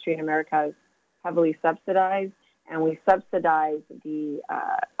food industry in America is heavily subsidized, and we subsidize the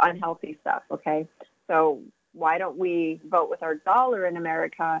unhealthy stuff, okay? So why don't we vote with our dollar in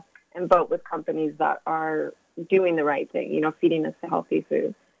America and vote with companies that are doing the right thing, feeding us healthy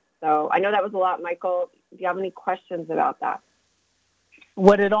food. So I know that was a lot, Michael. Do you have any questions about that?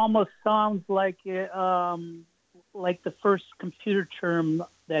 What it almost sounds like, like the first computer term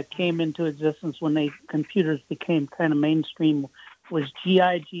that came into existence when computers became kind of mainstream was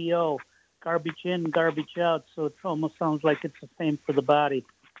GIGO, garbage in, garbage out. So it almost sounds like it's the same for the body.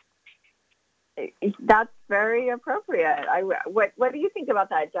 That's very appropriate. What do you think about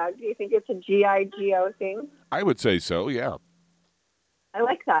that, Doug? Do you think it's a GIGO thing? I would say so, yeah. I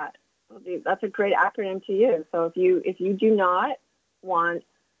like that. That's a great acronym to use. So if you do not want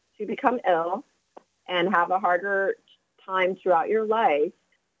to become ill and have a harder time throughout your life,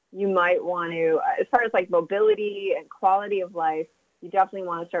 you might want to, as far as like mobility and quality of life, you definitely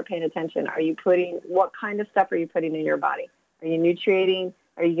want to start paying attention. What kind of stuff are you putting in your body? Are you nutriating?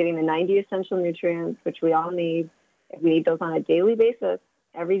 Are you getting the 90 essential nutrients, which we all need? We need those on a daily basis,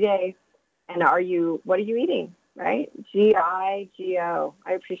 every day. And what are you eating, right? GIGO.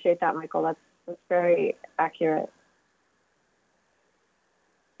 I appreciate that, Michael. That's very accurate.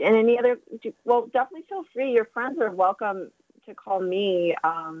 And any other, well, definitely feel free. Your friends are welcome to call me.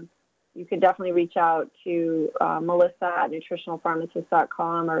 You can definitely reach out to Melissa at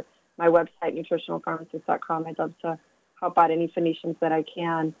nutritionalpharmacist.com or my website, nutritionalpharmacist.com. I'd love to help out any Phoenicians that I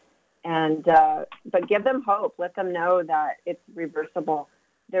can. And but give them hope. Let them know that it's reversible.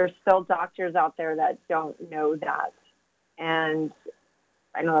 There's still doctors out there that don't know that. And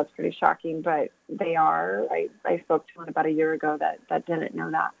I know that's pretty shocking, but they are. I spoke to one about a year ago that didn't know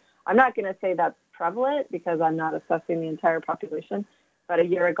that. I'm not going to say that's prevalent because I'm not assessing the entire population, but a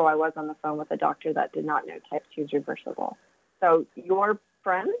year ago I was on the phone with a doctor that did not know type 2 is reversible. So your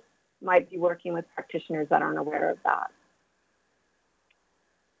friends might be working with practitioners that aren't aware of that.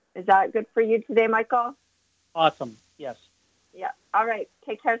 Is that good for you today, Michael? Awesome. Yes. Yeah. All right.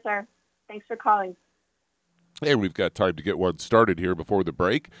 Take care, sir. Thanks for calling. Hey, we've got time to get one started here before the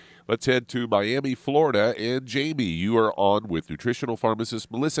break. Let's head to Miami, Florida. And Jamie, you are on with nutritional pharmacist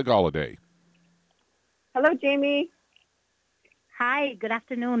Melissa Galladay. Hello, Jamie. Hi, good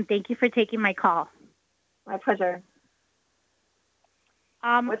afternoon. Thank you for taking my call. My pleasure.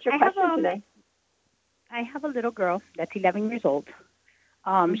 What's your question today? I have a little girl that's 11 years old.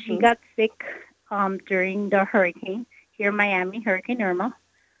 She got sick during the hurricane here in Miami, Hurricane Irma.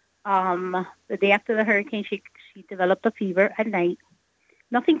 The day after the hurricane, she developed a fever at night.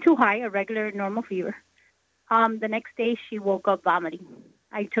 Nothing too high, a regular normal fever. The next day, she woke up vomiting.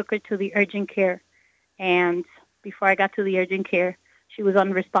 I took her to the urgent care, and before I got to the urgent care, she was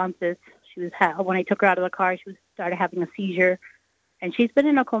unresponsive. When I took her out of the car, she started having a seizure, and she's been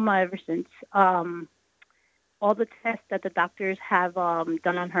in a coma ever since. All the tests that the doctors have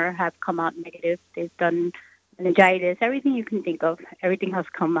done on her have come out negative. They've done meningitis, everything you can think of. Everything has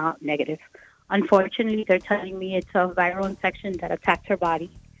come out negative. Unfortunately, they're telling me it's a viral infection that attacked her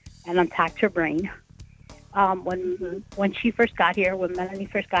body and attacked her brain. When she first got here, when Melanie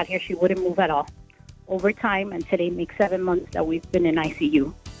first got here, she wouldn't move at all. Over time, and today makes 7 months that we've been in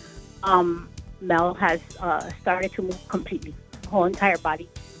ICU, Mel has started to move completely, her whole entire body,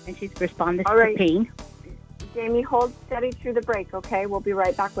 and she's responded to pain. Jamie, hold steady through the break, okay? We'll be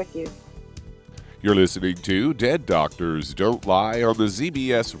right back with you. You're listening to Dead Doctors Don't Lie on the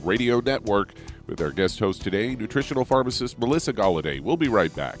ZBS Radio Network with our guest host today, nutritional pharmacist Melissa Galladay. We'll be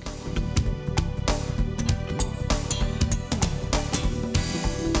right back.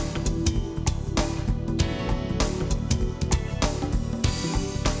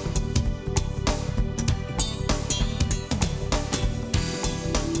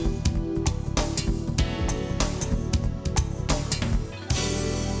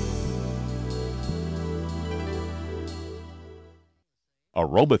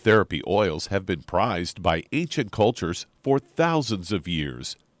 Aromatherapy oils have been prized by ancient cultures for thousands of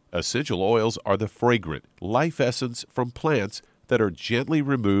years. Essential oils are the fragrant life essence from plants that are gently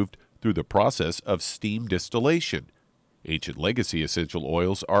removed through the process of steam distillation. Ancient Legacy essential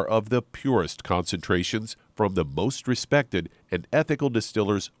oils are of the purest concentrations from the most respected and ethical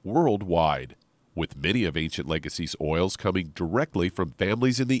distillers worldwide, with many of Ancient Legacy's oils coming directly from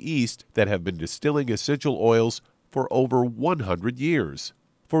families in the East that have been distilling essential oils for over 100 years,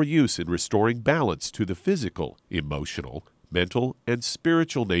 for use in restoring balance to the physical, emotional, mental, and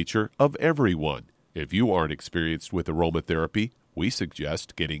spiritual nature of everyone. If you aren't experienced with aromatherapy, we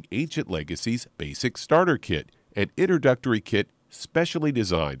suggest getting Ancient Legacy's Basic Starter Kit, an introductory kit specially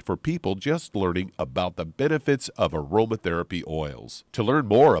designed for people just learning about the benefits of aromatherapy oils. To learn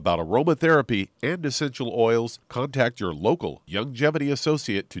more about aromatherapy and essential oils, contact your local Youngevity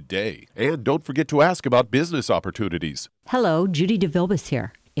associate today. And don't forget to ask about business opportunities. Hello, Judy DeVilbus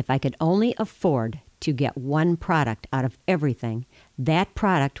here. If I could only afford to get one product out of everything, that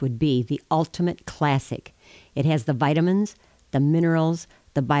product would be the Ultimate Classic. It has the vitamins, the minerals,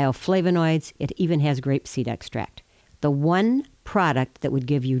 the bioflavonoids. It even has grapeseed extract. The one product that would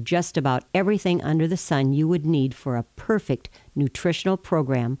give you just about everything under the sun you would need for a perfect nutritional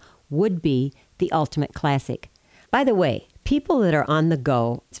program would be the Ultimate Classic. By the way, people that are on the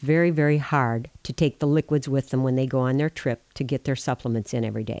go, it's very, very hard to take the liquids with them when they go on their trip to get their supplements in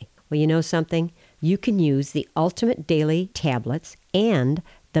every day. Well, you know something? You can use the Ultimate Daily tablets and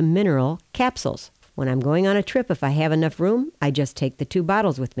the mineral capsules. When I'm going on a trip, if I have enough room, I just take the 2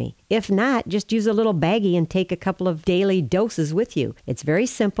 bottles with me. If not, just use a little baggie and take a couple of daily doses with you. It's very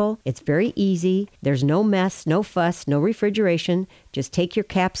simple. It's very easy. There's no mess, no fuss, no refrigeration. Just take your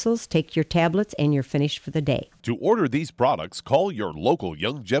capsules, take your tablets, and you're finished for the day. To order these products, call your local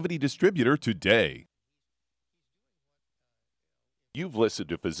Youngevity distributor today. You've listened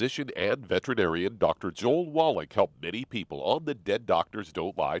to physician and veterinarian Dr. Joel Wallach help many people on the Dead Doctors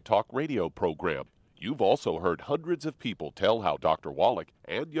Don't Lie talk radio program. You've also heard hundreds of people tell how Dr. Wallach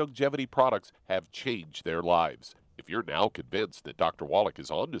and Youngevity products have changed their lives. If you're now convinced that Dr. Wallach is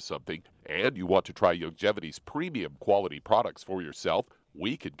onto something and you want to try Youngevity's premium quality products for yourself,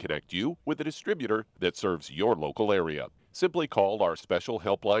 we can connect you with a distributor that serves your local area. Simply call our special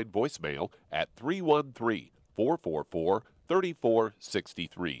helpline voicemail at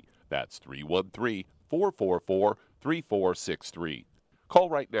 313-444-3463. That's 313-444-3463. Call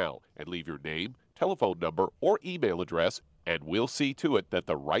right now and leave your name, telephone number, or email address, and we'll see to it that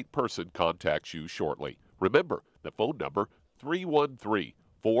the right person contacts you shortly. Remember, the phone number,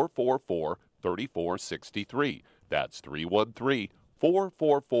 313-444-3463. That's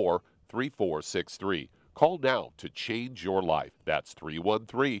 313-444-3463. Call now to change your life. That's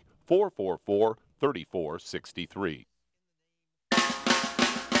 313-444-3463.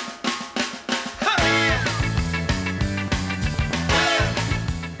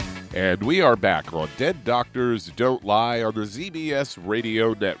 And we are back on Dead Doctors Don't Lie on the ZBS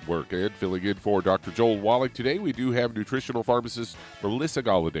Radio Network. And filling in for Dr. Joel Wallach today, we do have nutritional pharmacist Melissa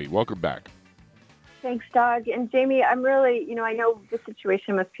Galladay. Welcome back. Thanks, Doug. And Jamie, I'm really, I know the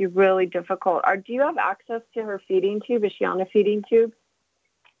situation must be really difficult. Do you have access to her feeding tube? Is she on a feeding tube?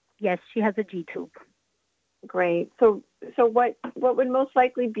 Yes, she has a G-tube. Great. So what would most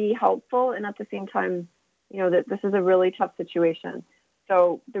likely be helpful, and at the same time, that this is a really tough situation.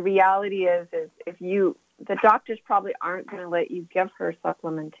 So the reality is the doctors probably aren't going to let you give her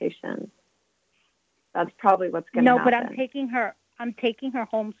supplementation. That's probably what's going to happen. No, but I'm taking her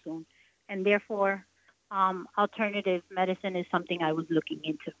home soon, and therefore, alternative medicine is something I was looking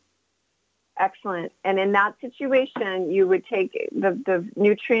into. Excellent. And in that situation, you would take the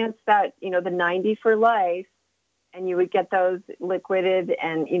nutrients that, the 90 for life, and you would get those liquided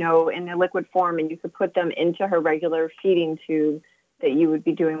and, in a liquid form, and you could put them into her regular feeding tube that you would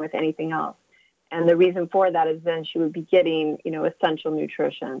be doing with anything else. And the reason for that is then she would be getting, essential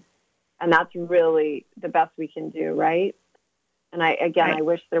nutrition. And that's really the best we can do, right? And I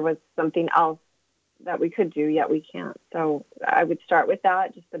wish there was something else that we could do, yet we can't. So I would start with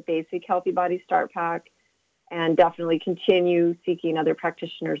that, just the basic Healthy Body Start Pack, and definitely continue seeking other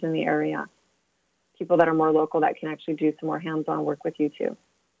practitioners in the area, people that are more local that can actually do some more hands-on work with you too.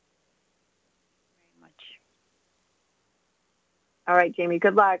 All right, Jamie,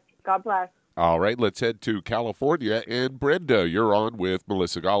 good luck. God bless. All right, let's head to California. And Brenda, you're on with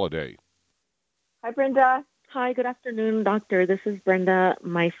Melissa Galladay. Hi, Brenda. Hi, good afternoon, doctor. This is Brenda.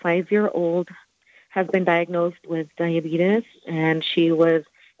 My 5-year-old has been diagnosed with diabetes, and she was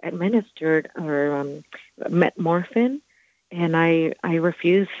administered her metmorphin, and I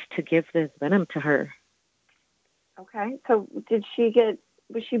refused to give this venom to her. Okay, so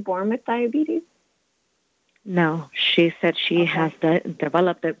was she born with diabetes? No, she said she has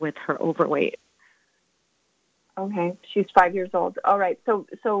developed it with her overweight. Okay, she's 5 years old. All right, so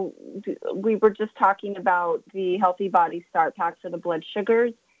we were just talking about the Healthy Body Start Pack for the blood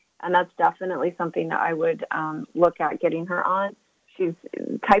sugars, and that's definitely something that I would look at getting her on.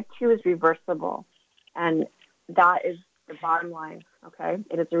 Type 2 is reversible, and that is the bottom line, okay?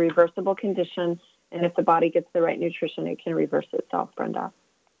 It is a reversible condition, and if the body gets the right nutrition, it can reverse itself, Brenda.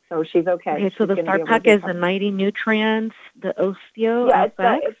 So she's okay. Okay, so the Start Pack is the 90 nutrients, the osteo. Yeah,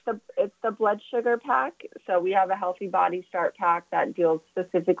 it's the blood sugar pack. So we have a Healthy Body Start Pack that deals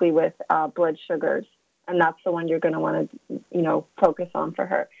specifically with blood sugars, and that's the one you're going to want to, focus on for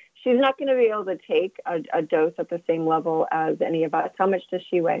her. She's not going to be able to take a dose at the same level as any of us. How much does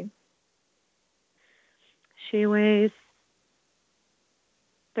she weigh? She weighs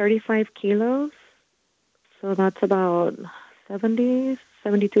 35 kilos, so that's about 76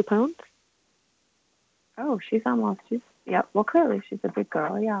 72 pounds. Oh, well, clearly she's a big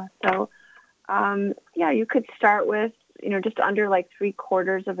girl, yeah. So, you could start with, just under like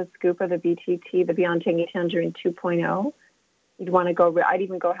 3/4 of a scoop of the BTT, the Beyond Tangy Tangerine 2.0. You'd want to I'd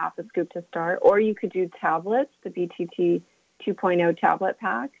even go half a scoop to start. Or you could do tablets, the BTT 2.0 tablet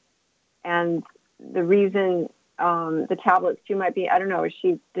pack. And the reason the tablets too might be, I don't know,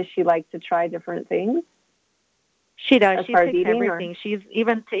 does she like to try different things? She does. As She far as takes eating, everything. She's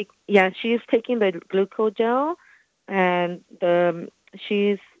even she's taking the glucogel, and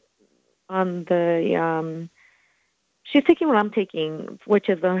she's on the she's taking what I'm taking, which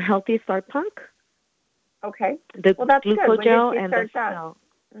is a Healthy Start pack. Okay. The that's glucogel good. and the cell.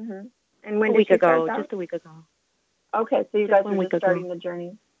 Mm-hmm. And when a did week she ago, start that? just a week ago. Okay, so you Just guys are just starting the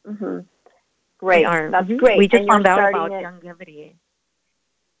journey. Mm-hmm. Great. We are. That's great. We just and you're found out starting about it. longevity.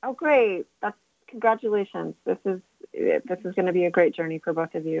 Oh, great! Congratulations. This is going to be a great journey for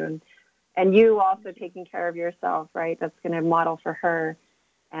both of you, and you also taking care of yourself, right? That's going to model for her,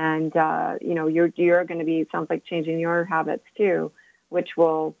 and you're going to be, sounds like, changing your habits too, which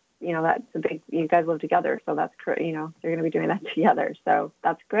will, that's a big. You guys live together, so that's you're going to be doing that together. So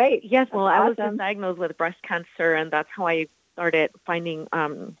that's great. Yes. Well, that's I was awesome. just diagnosed with breast cancer, and that's how I started finding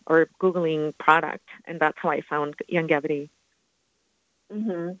or Googling product, and that's how I found Youngevity.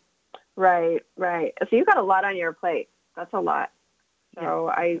 Mm-hmm. Right. So you've got a lot on your plate. That's a lot. So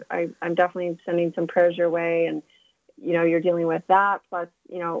I'm definitely sending some prayers your way, and you're dealing with that. Plus,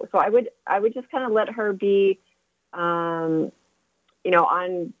 so I would just kind of let her be, on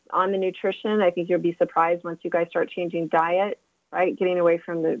the nutrition. I think you'll be surprised once you guys start changing diet, right? Getting away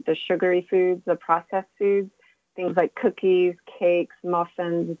from the sugary foods, the processed foods, things like cookies, cakes,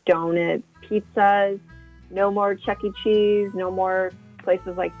 muffins, donuts, pizzas. No more Chuck E. Cheese. No more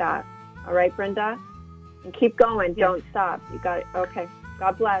places like that. All right, Brenda? And keep going. Yeah. Don't stop. You got it. Okay.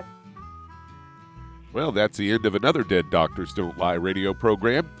 God bless. Well, that's the end of another Dead Doctors Don't Lie radio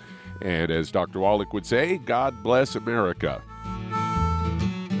program. And as Dr. Wallach would say, God bless America.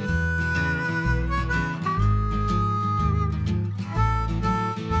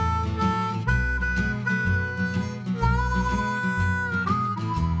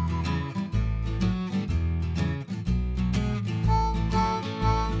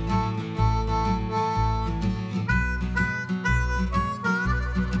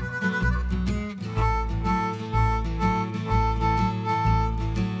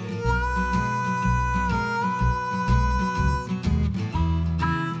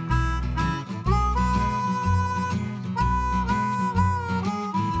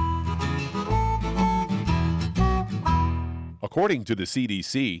 According to the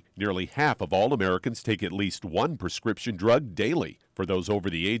CDC, nearly half of all Americans take at least one prescription drug daily. For those over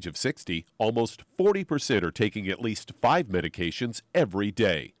the age of 60, almost 40% are taking at least 5 medications every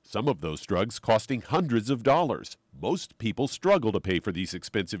day. Some of those drugs costing hundreds of dollars. Most people struggle to pay for these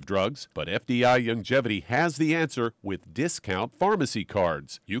expensive drugs, but FDI Youngevity has the answer with discount pharmacy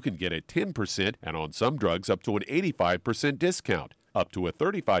cards. You can get a 10% and on some drugs up to an 85% discount. Up to a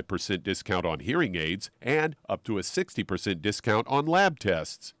 35% discount on hearing aids, and up to a 60% discount on lab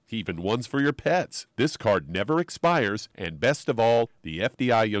tests, even ones for your pets. This card never expires, and best of all, the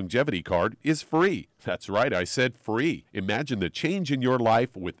FDI Youngevity card is free. That's right, I said free. Imagine the change in your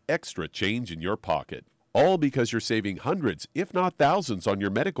life with extra change in your pocket. All because you're saving hundreds, if not thousands, on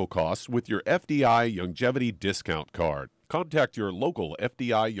your medical costs with your FDI Youngevity discount card. Contact your local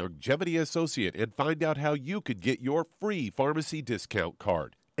FDI Youngevity associate and find out how you could get your free pharmacy discount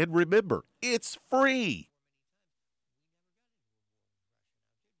card. And remember, it's free!